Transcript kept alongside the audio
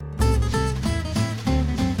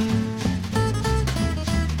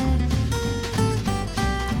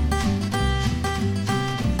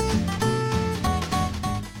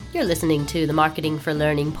You're listening to the Marketing for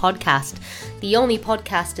Learning podcast, the only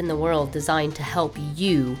podcast in the world designed to help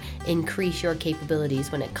you increase your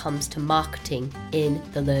capabilities when it comes to marketing in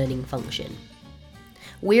the learning function.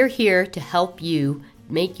 We're here to help you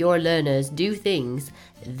make your learners do things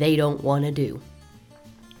they don't want to do.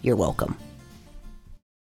 You're welcome.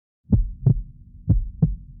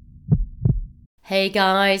 Hey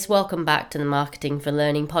guys, welcome back to the Marketing for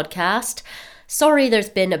Learning podcast. Sorry there's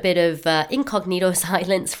been a bit of incognito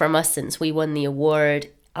silence from us since we won the award.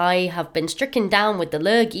 I have been stricken down with the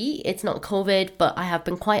lurgy. It's not COVID, but I have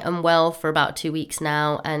been quite unwell for about 2 weeks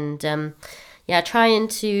now. And trying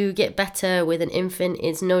to get better with an infant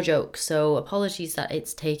is no joke. So apologies that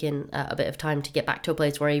it's taken a bit of time to get back to a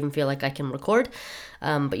place where I even feel like I can record.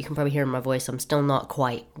 But you can probably hear in my voice, I'm still not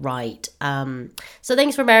quite right. So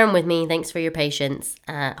thanks for bearing with me. Thanks for your patience.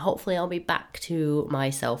 Hopefully I'll be back to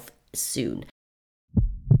myself soon.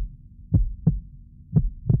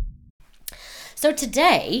 So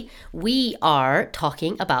today we are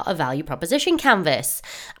talking about a value proposition canvas.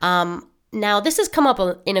 Now, this has come up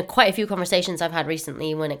in quite a few conversations I've had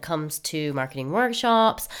recently when it comes to marketing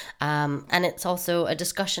workshops, and it's also a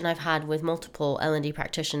discussion I've had with multiple L&D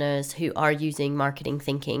practitioners who are using marketing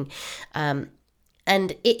thinking.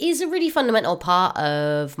 And it is a really fundamental part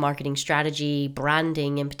of marketing strategy,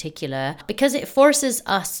 branding in particular, because it forces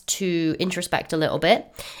us to introspect a little bit.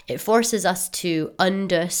 It forces us to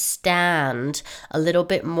understand a little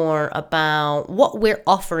bit more about what we're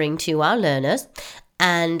offering to our learners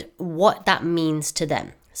and what that means to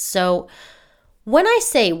them. So when I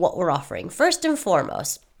say what we're offering, first and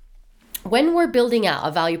foremost, when we're building out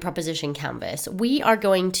a value proposition canvas, we are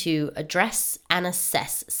going to address and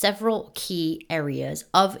assess several key areas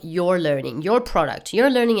of your learning, your product,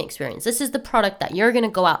 your learning experience. This is the product that you're going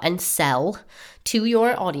to go out and sell to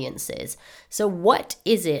your audiences. So what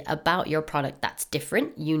is it about your product that's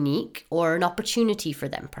different, unique, or an opportunity for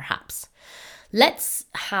them perhaps? Let's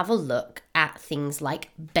have a look at things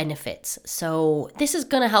like benefits. So this is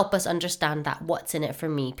going to help us understand that what's in it for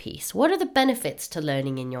me piece. What are the benefits to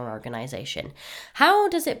learning in your organization? How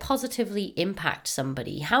does it positively impact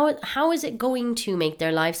somebody? How is it going to make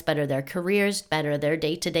their lives better, their careers better, their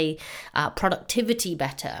day-to-day productivity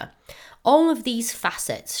better? All of these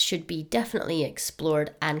facets should be definitely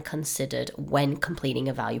explored and considered when completing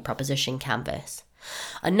a value proposition canvas.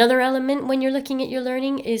 Another element when you're looking at your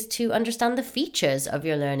learning is to understand the features of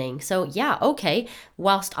your learning. So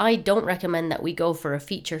whilst I don't recommend that we go for a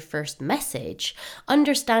feature first message,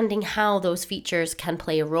 understanding how those features can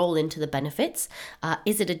play a role into the benefits.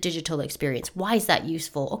 Is it a digital experience? Why is that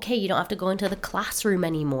useful? Okay, you don't have to go into the classroom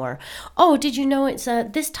anymore. Oh, did you know it's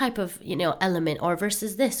this type of element or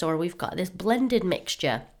versus this, or we've got this blended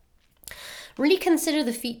mixture. Really consider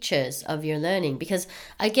the features of your learning because,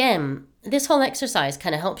 again, this whole exercise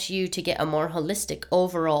kind of helps you to get a more holistic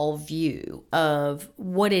overall view of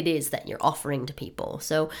what it is that you're offering to people.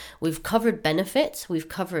 So we've covered benefits, we've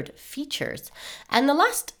covered features. And the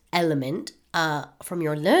last element from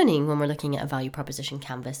your learning when we're looking at a value proposition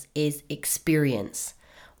canvas is experience.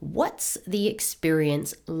 What's the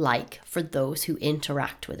experience like for those who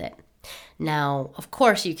interact with it? Now, of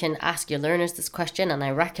course, you can ask your learners this question, and I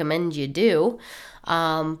recommend you do.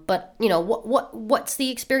 But what's the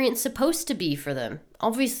experience supposed to be for them?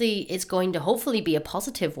 Obviously, it's going to hopefully be a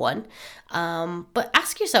positive one. But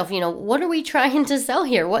ask yourself, what are we trying to sell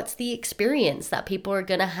here? What's the experience that people are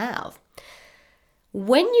going to have?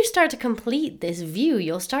 When you start to complete this view,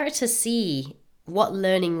 you'll start to see what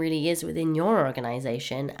learning really is within your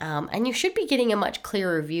organization. And you should be getting a much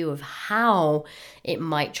clearer view of how it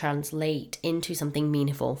might translate into something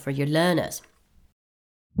meaningful for your learners.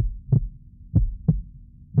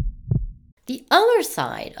 The other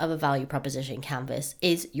side of a value proposition canvas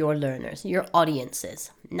is your learners, your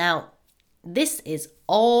audiences. Now, this is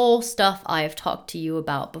all stuff I have talked to you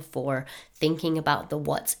about before, thinking about the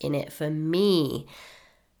what's in it for me.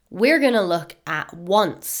 We're going to look at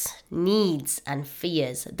wants, needs, and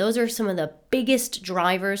fears. Those are some of the biggest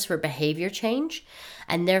drivers for behavior change.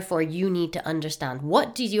 And therefore, you need to understand,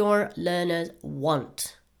 what do your learners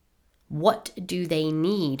want? What do they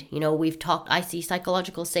need? I see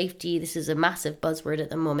psychological safety. This is a massive buzzword at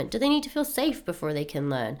the moment. Do they need to feel safe before they can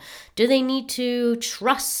learn? Do they need to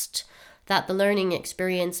trust that the learning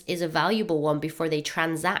experience is a valuable one before they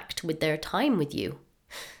transact with their time with you?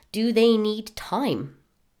 Do they need time?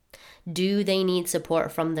 Do they need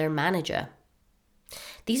support from their manager?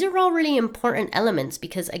 These are all really important elements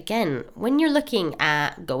because, again, when you're looking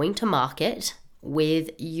at going to market with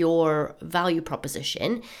your value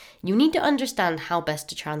proposition, you need to understand how best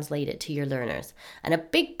to translate it to your learners. And a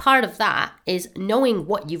big part of that is knowing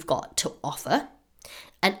what you've got to offer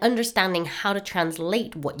and understanding how to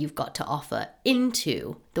translate what you've got to offer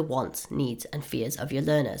into the wants, needs, and fears of your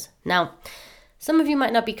learners. Now, some of you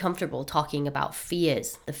might not be comfortable talking about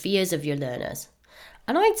fears, the fears of your learners.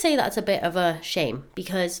 And I'd say that's a bit of a shame,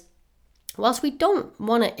 because whilst we don't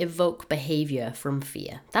want to evoke behavior from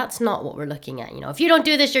fear, that's not what we're looking at. If you don't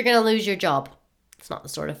do this, you're going to lose your job. It's not the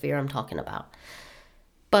sort of fear I'm talking about.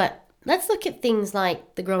 But let's look at things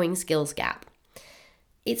like the growing skills gap.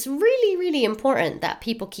 It's really, really important that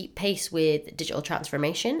people keep pace with digital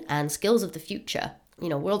transformation and skills of the future.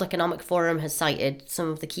 World Economic Forum has cited some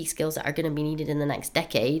of the key skills that are going to be needed in the next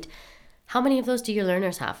decade. How many of those do your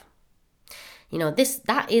learners have?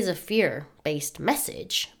 That is a fear-based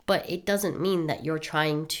message, but it doesn't mean that you're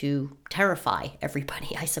trying to terrify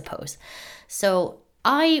everybody, I suppose. So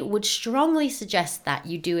I would strongly suggest that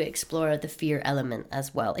you do explore the fear element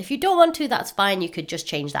as well. If you don't want to, that's fine. You could just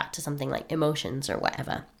change that to something like emotions or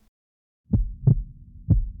whatever.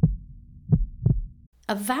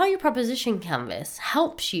 A value proposition canvas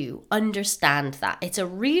helps you understand that. It's a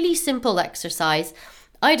really simple exercise.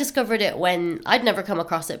 I discovered it when I'd never come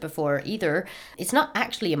across it before either. It's not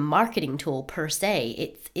actually a marketing tool per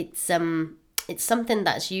se. It's something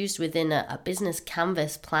that's used within a business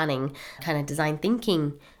canvas planning kind of design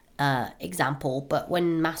thinking example. But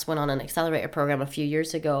when Mass went on an accelerator program a few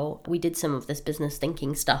years ago, we did some of this business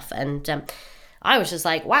thinking stuff, and I was just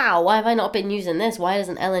like, wow, why have I not been using this? Why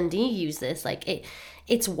doesn't L&D use this?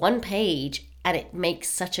 It's one page and it makes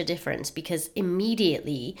such a difference, because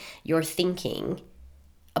immediately you're thinking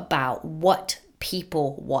about what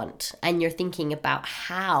people want, and you're thinking about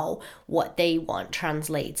how what they want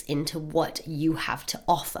translates into what you have to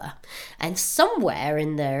offer. And somewhere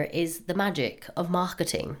in there is the magic of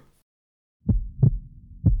marketing.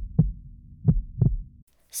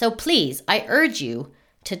 So please, I urge you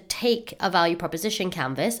to take a value proposition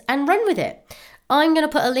canvas and run with it. I'm going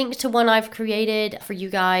to put a link to one I've created for you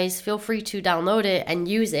guys. Feel free to download it and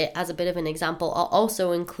use it as a bit of an example. I'll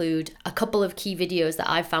also include a couple of key videos that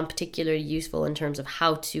I've found particularly useful in terms of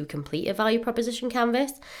how to complete a value proposition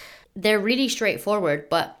canvas. They're really straightforward,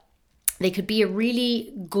 but they could be a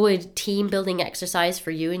really good team building exercise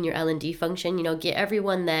for you in your L&D function. Get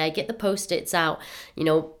everyone there, get the Post-its out,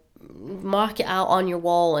 mark it out on your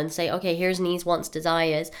wall and say, okay, here's needs, wants,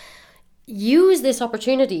 desires. Use this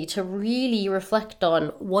opportunity to really reflect on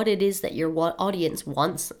what it is that your audience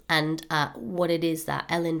wants and what it is that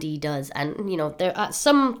L&D does. And, there at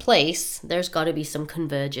some place, there's got to be some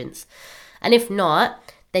convergence. And if not,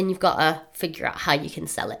 then you've got to figure out how you can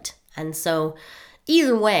sell it. And so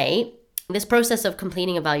either way, this process of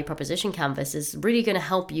completing a value proposition canvas is really going to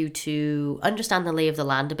help you to understand the lay of the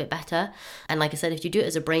land a bit better. And like I said, if you do it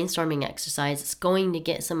as a brainstorming exercise, it's going to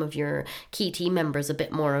get some of your key team members a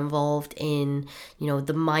bit more involved in,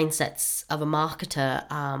 the mindsets of a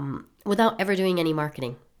marketer without ever doing any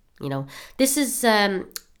marketing. This is, I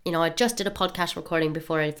just did a podcast recording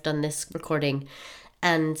before I've done this recording.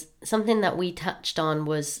 And something that we touched on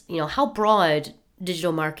was, how broad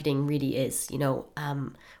digital marketing really is.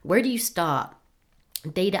 Where do you start?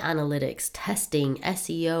 Data analytics, testing,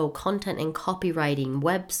 SEO, content and copywriting,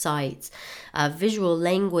 websites, visual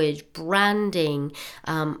language, branding,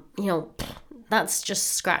 that's just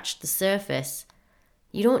scratched the surface.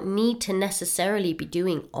 You don't need to necessarily be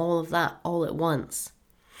doing all of that all at once.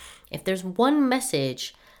 If there's one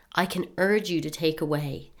message I can urge you to take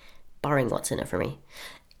away, barring what's in it for me,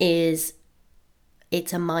 is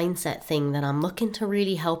it's a mindset thing that I'm looking to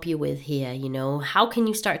really help you with here. How can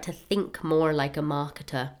you start to think more like a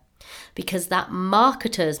marketer? Because that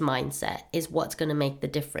marketer's mindset is what's going to make the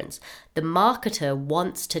difference. The marketer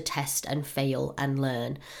wants to test and fail and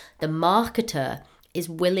learn. The marketer is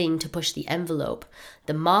willing to push the envelope.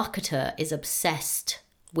 The marketer is obsessed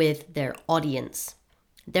with their audience.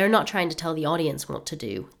 They're not trying to tell the audience what to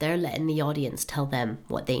do. They're letting the audience tell them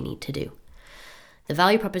what they need to do. The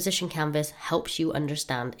value proposition canvas helps you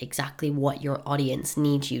understand exactly what your audience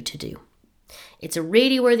needs you to do. It's a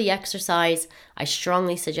really worthy exercise. I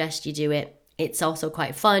strongly suggest you do it. It's also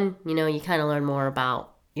quite fun. You kind of learn more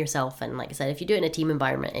about yourself. And like I said, if you do it in a team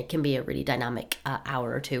environment, it can be a really dynamic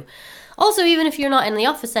hour or two. Also, even if you're not in the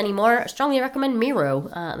office anymore, I strongly recommend Miro.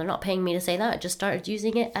 They're not paying me to say that. I just started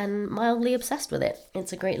using it and mildly obsessed with it.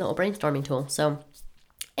 It's a great little brainstorming tool. So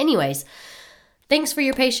anyways, thanks for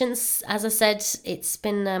your patience. As I said, it's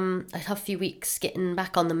been a tough few weeks getting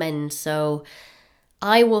back on the mend. So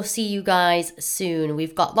I will see you guys soon.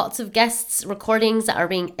 We've got lots of guests recordings that are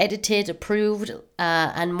being edited, approved,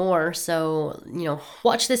 and more. So,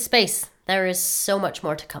 watch this space. There is so much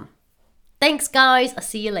more to come. Thanks, guys. I'll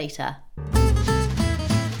see you later.